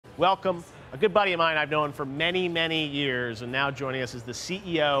welcome a good buddy of mine I've known for many, many years, and now joining us is the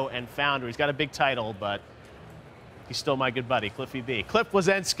CEO and founder. He's got a big title, but he's still my good buddy, Cliffy B. Cliff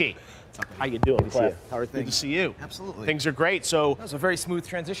Bleszinski. How you doing, Cliff? How are things? Good to see you. Absolutely. Things are great. So that was a very smooth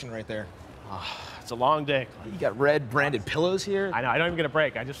transition right there. it's a long day. You got red branded pillows here. I know. I don't even get a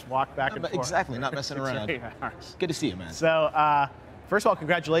break. I just walk back and forth. Exactly. Not messing around. Good to see you, man. So, first of all,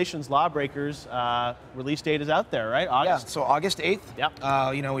 congratulations, LawBreakers. Release date is out there, right? August? Yeah, so August 8th.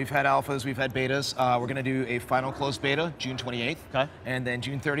 Yep. You know, we've had alphas, we've had betas. We're going to do a final closed beta, June 28th. Okay. And then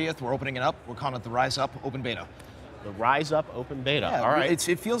June 30th, we're opening it up. We're calling it the Rise Up Open Beta. The Rise Up Open Beta. Yeah, all right.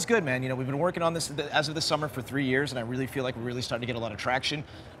 It feels good, man. You know, we've been working on this as of this summer for 3 years, and I really feel like we're really starting to get a lot of traction.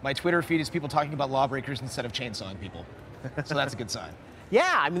 My Twitter feed is people talking about LawBreakers instead of chainsawing people. So that's a good sign.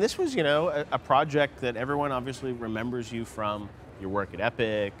 Yeah, I mean, this was, you know, a project that everyone obviously remembers you from your work at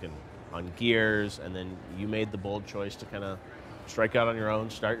Epic and on Gears, and then you made the bold choice to kind of strike out on your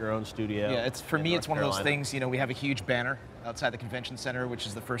own, start your own studio. Yeah, for me, it's one of those things, you know, we have a huge banner outside the convention center, which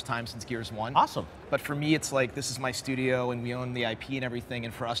is the first time since Gears 1. Awesome. But for me, it's like, this is my studio, and we own the IP and everything,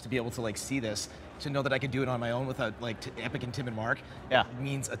 and for us to be able to, like, see this, to know that I could do it on my own without, like, Epic and Tim and Mark, yeah, it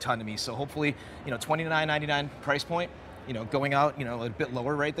means a ton to me. So hopefully, you know, $29.99 price point, you know, going out, you know, a bit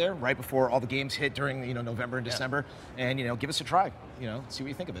lower right there, right before all the games hit during, you know, November and December, and, you know, give us a try, you know, see what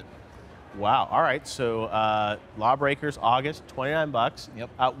you think of it. Wow. All right. So LawBreakers, August, $29.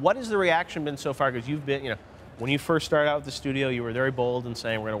 Yep. What has the reaction been so far? Because you've been, you know, when you first started out with the studio, you were very bold in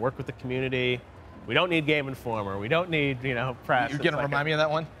saying we're going to work with the community. We don't need Game Informer. We don't need, you know, press. You're going to remind me of that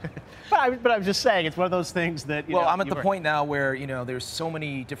one? But I'm just saying, it's one of those things that, you know. Well, I'm at the point now where, you know, there's so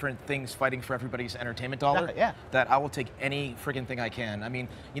many different things fighting for everybody's entertainment dollar that I will take any friggin' thing I can. I mean,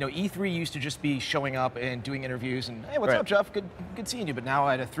 you know, E3 used to just be showing up and doing interviews and, hey, what's up, Jeff? Good seeing you. But now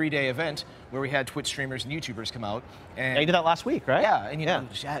I had a 3-day event where we had Twitch streamers and YouTubers come out. And you did that last week, right? Yeah, and, you know,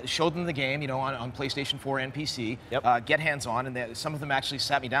 showed them the game, you know, on PlayStation 4 and PC. Yep. Get hands-on, and some of them actually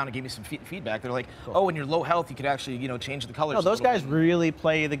sat me down and gave me some feedback. They're like, oh, when you're low health, you could actually, you know, change the colors. No, those guys really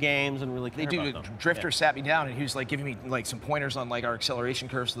play the games and really care about them. Drifter sat me down, and he was like giving me like some pointers on like our acceleration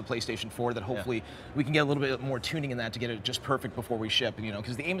curves to the PlayStation 4 that hopefully we can get a little bit more tuning in that to get it just perfect before we ship. You know,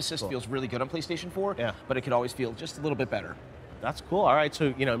 because the aim assist feels really good on PlayStation 4, but it could always feel just a little bit better. That's cool. All right,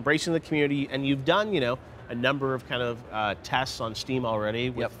 so, you know, embracing the community, and you've done, you know, a number of kind of tests on Steam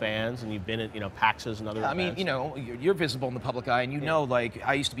already with fans, and you've been at, you know, PAXs and other events. I mean, you know, you're visible in the public eye, and you know, like,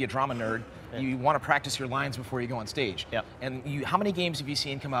 I used to be a drama nerd. You want to practice your lines before you go on stage. And how many games have you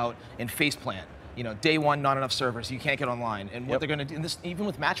seen come out and faceplant? You know, day one, not enough servers, you can't get online. And what they're going to do, and this, even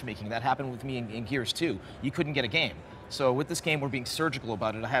with matchmaking, that happened with me in Gears 2. You couldn't get a game. So with this game, we're being surgical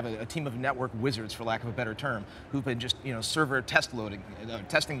about it. I have a team of network wizards, for lack of a better term, who've been just, you know, server testing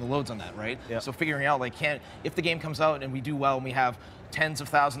the loads on that, right? So figuring out, like, if the game comes out and we do well and we have tens of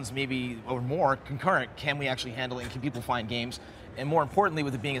thousands, maybe, or more concurrent, can we actually handle it, and can people find games? And more importantly,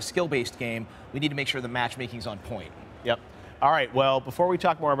 with it being a skill-based game, we need to make sure the matchmaking's on point. All right, well, before we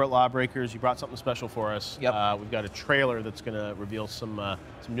talk more about LawBreakers, you brought something special for us. We've got a trailer that's going to reveal some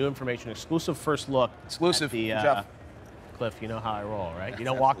new information, exclusive first look. Exclusive, Jeff. Cliff, you know how I roll, right? You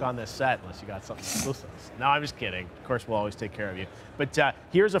don't walk on this set unless you got something exclusive. No, I'm just kidding. Of course, we'll always take care of you. But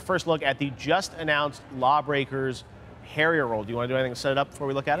here's a first look at the just-announced LawBreakers Harrier role. Do you want to do anything to set it up before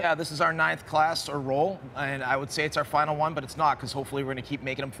we look at it? Yeah, this is our 9th class or role, and I would say it's our final one, but it's not, because hopefully we're going to keep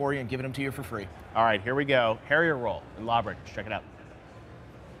making them for you and giving them to you for free. All right, here we go. Harrier role in LawBreakers. Check it out.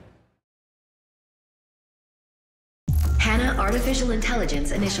 HANA Artificial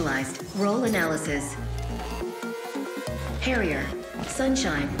Intelligence initialized. Role analysis. Harrier.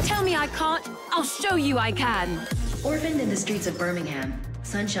 Sunshine. Tell me I can't. I'll show you I can. Orphaned in the streets of Birmingham,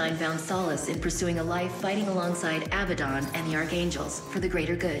 Sunshine found solace in pursuing a life fighting alongside Abaddon and the Archangels for the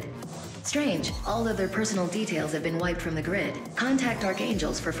greater good. Strange, all of their personal details have been wiped from the grid. Contact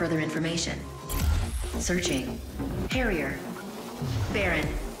Archangels for further information. Searching. Harrier. Baron.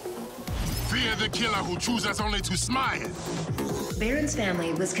 Fear the killer who chooses only to smile. Baron's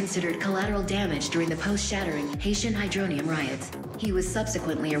family was considered collateral damage during the post-shattering Haitian Hydronium riots. He was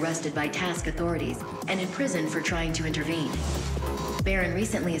subsequently arrested by task authorities and imprisoned for trying to intervene. Baron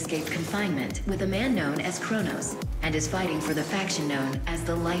recently escaped confinement with a man known as Kronos and is fighting for the faction known as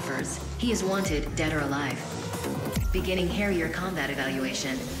the Lifers. He is wanted dead or alive. Beginning Harrier combat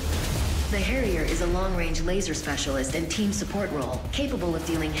evaluation. The Harrier is a long-range laser specialist and team support role, capable of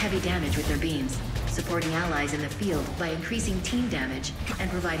dealing heavy damage with their beams, supporting allies in the field by increasing team damage and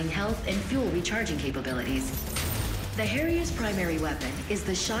providing health and fuel recharging capabilities. The Harrier's primary weapon is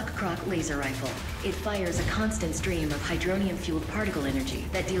the Shock Croc laser rifle. It fires a constant stream of hydronium-fueled particle energy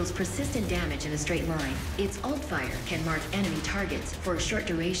that deals persistent damage in a straight line. Its alt-fire can mark enemy targets for a short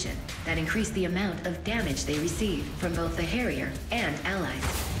duration that increase the amount of damage they receive from both the Harrier and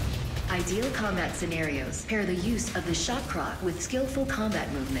allies. Ideal combat scenarios pair the use of the Shock Croc with skillful combat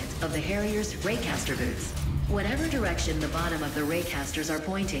movement of the Harrier's Raycaster boots. Whatever direction the bottom of the Raycasters are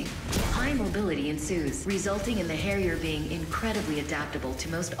pointing, high mobility ensues, resulting in the Harrier being incredibly adaptable to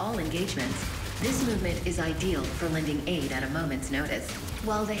most all engagements. This movement is ideal for lending aid at a moment's notice.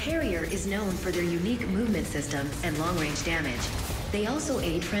 While the Harrier is known for their unique movement systems and long-range damage, they also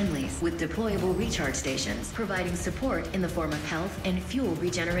aid friendlies with deployable recharge stations, providing support in the form of health and fuel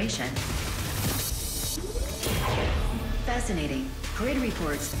regeneration. Fascinating. Grid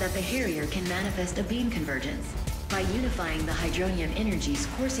reports that the Harrier can manifest a beam convergence. By unifying the hydronium energies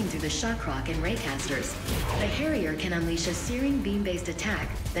coursing through the Shock Croc and Raycasters, the Harrier can unleash a searing beam-based attack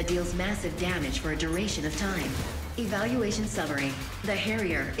that deals massive damage for a duration of time. Evaluation summary. The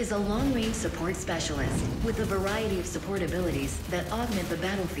Harrier is a long-range support specialist with a variety of support abilities that augment the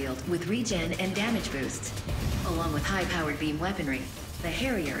battlefield with regen and damage boosts. Along with high-powered beam weaponry, the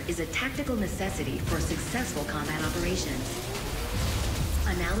Harrier is a tactical necessity for successful combat operations.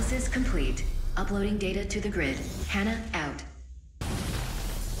 Analysis complete. Uploading data to the grid. Hannah out.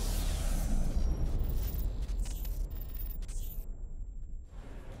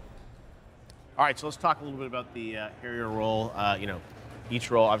 All right, so let's talk a little bit about the Harrier role. You know,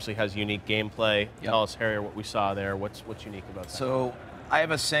 each role obviously has unique gameplay. Yep. Tell us, Harrier, what we saw there. What's unique about that? So I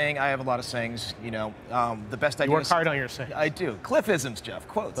have a saying. I have a lot of sayings. You know, the best ideas. You work hard on your sayings. I do. Cliffisms, Jeff.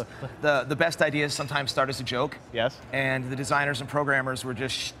 Quotes. the best ideas sometimes start as a joke. Yes. And the designers and programmers were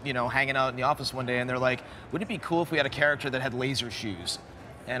just hanging out in the office one day, and they're like, "Wouldn't it be cool if we had a character that had laser shoes?"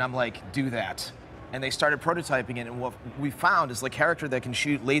 And I'm like, "Do that." And they started prototyping it, and what we found is the character that can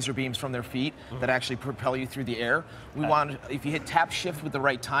shoot laser beams from their feet that actually propel you through the air. We wanted, if you hit tap shift with the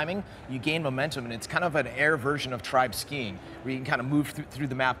right timing, you gain momentum, and it's kind of an air version of tribe skiing, where you can kind of move through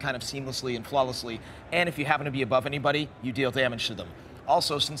the map kind of seamlessly and flawlessly. And if you happen to be above anybody, you deal damage to them.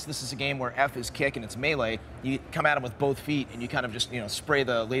 Also, since this is a game where F is kick and it's melee, you come at them with both feet, and you kind of just spray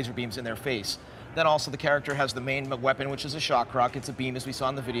the laser beams in their face. Then also the character has the main weapon, which is a Shock Croc. It's a beam, as we saw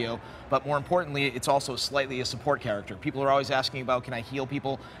in the video. But more importantly, it's also slightly a support character. People are always asking about, can I heal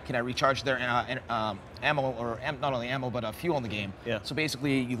people? Can I recharge their ammo, or not only ammo, but fuel in the game? Yeah. So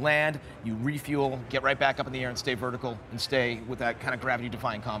basically, you land, you refuel, get right back up in the air and stay vertical, and stay with that kind of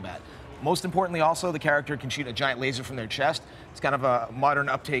gravity-defying combat. Most importantly, also, the character can shoot a giant laser from their chest. It's kind of a modern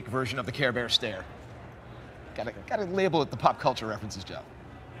uptake version of the Care Bear stare. Gotta label it the pop culture references, Joe.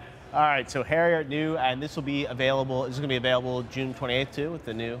 All right, so Harrier new, and this will be available. Is it going to be available June 28th too with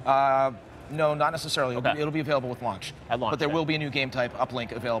the new? No, not necessarily. Okay. It'll be available with launch. At launch, but there okay. will be a new game type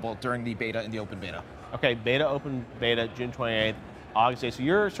uplink available during the beta and the open beta. Okay, beta, open beta, June 28th, August 8th. So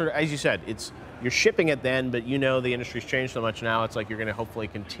you're sort of, as you said, you're shipping it then, but you know the industry's changed so much now. It's like you're going to hopefully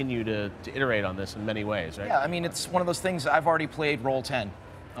continue to iterate on this in many ways, right? Yeah, I mean, it's one of those things. I've already played Roll 10.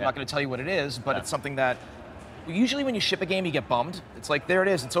 I'm not going to tell you what it is, but it's something that. Usually when you ship a game, you get bummed. It's like, there it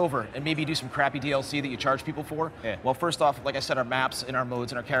is, it's over. And maybe you do some crappy DLC that you charge people for. Yeah. Well, first off, like I said, our maps and our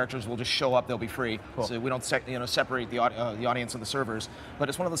modes and our characters will just show up. They'll be free. Cool. So we don't separate the audience and the servers. But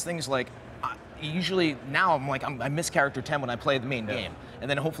it's one of those things like, usually now I'm like, I miss character 10 when I play the main game. And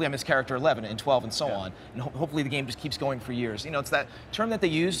then hopefully I miss character 11 and 12 and so on. And hopefully the game just keeps going for years. It's that term that they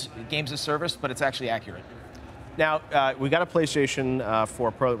use, games as service, but it's actually accurate. Now, we got a PlayStation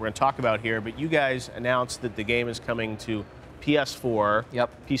 4 Pro that we're going to talk about here, but you guys announced that the game is coming to PS4,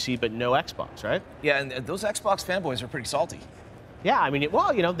 PC, but no Xbox, right? Yeah, and those Xbox fanboys are pretty salty. Yeah, I mean,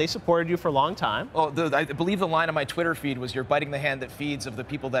 they supported you for a long time. Oh, I believe the line on my Twitter feed was, "You're biting the hand that feeds" of the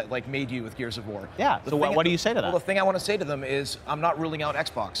people that made you with Gears of War. Yeah. So what do you say to that? Well, the thing I want to say to them is, I'm not ruling out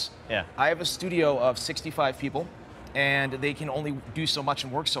Xbox. Yeah. I have a studio of 65 people, and they can only do so much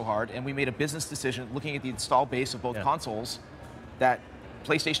and work so hard. And we made a business decision, looking at the install base of both consoles, that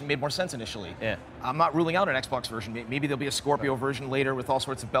PlayStation made more sense initially. Yeah. I'm not ruling out an Xbox version. Maybe there'll be a Scorpio version later with all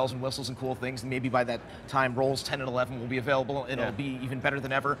sorts of bells and whistles and cool things. And maybe by that time, Rolls 10 and 11 will be available, and it'll be even better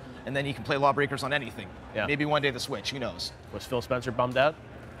than ever. And then you can play LawBreakers on anything. Yeah. Maybe one day the Switch. Who knows? Was Phil Spencer bummed out?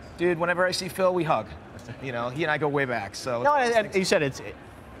 Dude, whenever I see Phil, we hug. He and I go way back. So no, and you said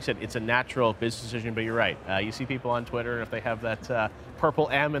it's a natural business decision, but you're right. You see people on Twitter, and if they have that purple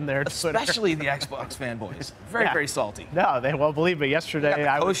M in their Twitter. Especially the Xbox fanboys. Very, very salty. No, they won't believe me. Yesterday,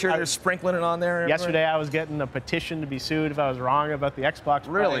 I was sprinkling it on there. Yesterday, I was getting a petition to be sued if I was wrong about the Xbox.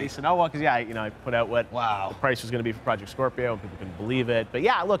 Really? He said, oh, well, because, yeah, I put out what the price was going to be for Project Scorpio, and people couldn't believe it. But,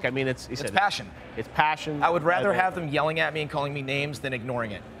 yeah, look, I mean, it's passion. It's passion. I would rather have them yelling at me and calling me names than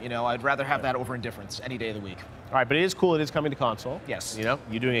ignoring it. I'd rather have that over indifference any day of the week. All right, but it is cool. It is coming to console. Yes.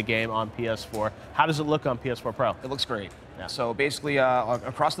 You're doing a game on PS4. How does it look on PS4 Pro? It looks great. Yeah. So basically,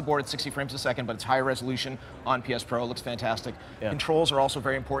 across the board, it's 60 frames a second, but it's higher resolution on PS Pro. It looks fantastic. Yeah. Controls are also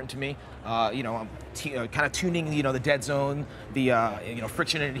very important to me. I'm kind of tuning, the dead zone, the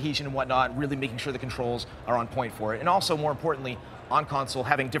friction and adhesion and whatnot, really making sure the controls are on point for it. And also, more importantly, on console,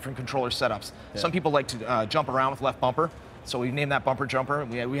 having different controller setups. Yeah. Some people like to jump around with left bumper. So we named that bumper jumper.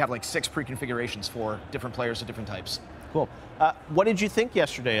 We have like 6 pre-configurations for different players of different types. Cool. What did you think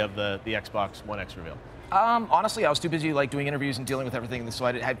yesterday of the Xbox One X reveal? Honestly, I was too busy doing interviews and dealing with everything, so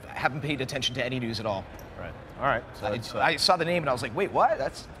I haven't paid attention to any news at all. Right. All right. So I saw the name and I was like, wait, what?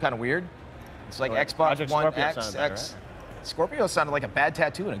 That's kind of weird. It's like Xbox One X. Right? Scorpio sounded like a bad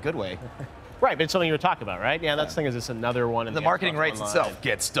tattoo in a good way. Right, but it's something you were talking about, right? Yeah, that's the thing is it's another one. In the marketing rights itself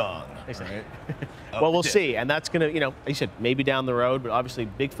gets stung. Right? Well, we'll see, and that's going to, like you said, maybe down the road, but obviously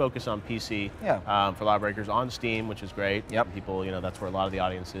big focus on PC for LawBreakers on Steam, which is great. Yep. People, that's where a lot of the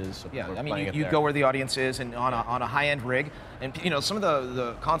audience is. So yeah, I mean, you go where the audience is, and on a high-end rig, and some of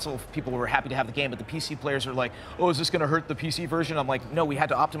the console people were happy to have the game, but the PC players are like, oh, is this going to hurt the PC version? I'm like, no, we had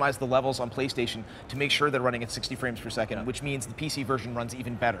to optimize the levels on PlayStation to make sure they're running at 60 frames per second, which means the PC version runs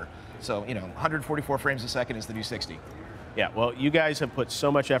even better. So, 144 frames a second is the new 60. Yeah, well, you guys have put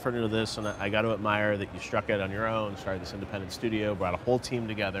so much effort into this, and I got to admire that you struck out on your own, started this independent studio, brought a whole team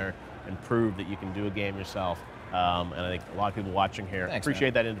together, and proved that you can do a game yourself. And I think a lot of people watching here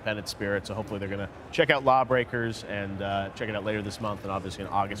appreciate that independent spirit, so hopefully they're going to check out LawBreakers and check it out later this month, and obviously in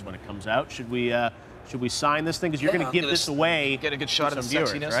August when it comes out. Should we sign this thing? Because you're going to give this away. Get a good shot of the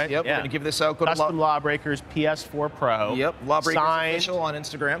viewers, sexiness. Right? Yep, we're going to give this out. Go Custom LawBreakers PS4 Pro. Yep, LawBreakers Official on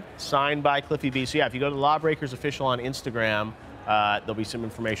Instagram. Signed by Cliffy B. So yeah, if you go to LawBreakers Official on Instagram, there'll be some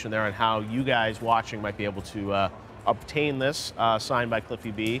information there on how you guys watching might be able to obtain this signed by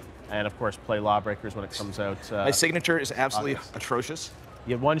Cliffy B. And of course, play LawBreakers when it comes out. My signature is absolutely atrocious.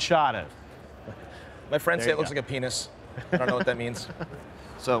 You have one shot at it. My friends say it looks like a penis. I don't know what that means.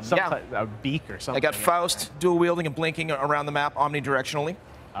 So a beak or something. I got Faust dual wielding and blinking around the map omnidirectionally.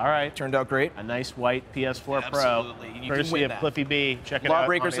 All right. Turned out great. A nice white PS4 Pro. Absolutely. You courtesy of Cliffy B. Check it out.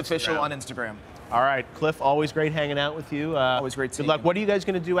 LawBreakers Official on Instagram. All right, Cliff, always great hanging out with you. Always great seeing you. Good luck. What are you guys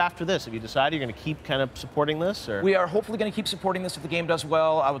going to do after this? Have you decided you're going to keep kind of supporting this? Or? We are hopefully going to keep supporting this if the game does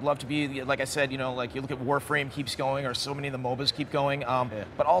well. I would love to be, like I said, like you look at Warframe keeps going, or so many of the MOBAs keep going.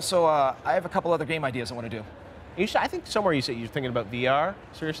 But also, I have a couple other game ideas I want to do. I think somewhere you said you're thinking about VR.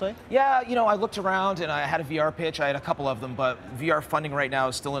 Seriously? Yeah, I looked around and I had a VR pitch. I had a couple of them, but VR funding right now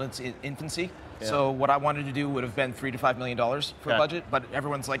is still in its infancy. Yeah. So what I wanted to do would have been $3 to $5 million for a budget, but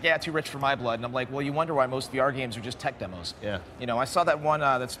everyone's like, yeah, too rich for my blood. And I'm like, well, you wonder why most VR games are just tech demos. Yeah. I saw that one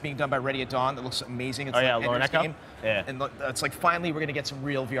that's being done by Ready at Dawn that looks amazing. It's Ender's Game. Yeah. And it's like finally we're going to get some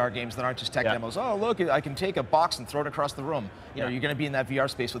real VR games that aren't just tech demos. Oh, look, I can take a box and throw it across the room. You're going to be in that VR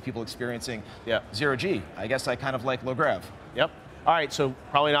space with people experiencing Zero G. I guess I kind of like low grav. Yep. All right, so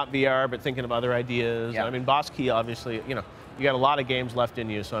probably not VR, but thinking of other ideas. Yeah. I mean, Boss Key, obviously, you got a lot of games left in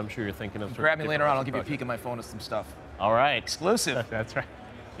you, so I'm sure you're thinking of. Grab me later on. I'll give you a peek at my phone of some stuff. All right. Exclusive. That's right.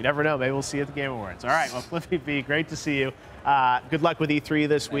 You never know. Maybe we'll see you at the Game Awards. All right. Well, Cliffy B, great to see you. Good luck with E3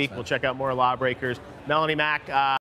 this week. Man. We'll check out more LawBreakers. Melanie Mack.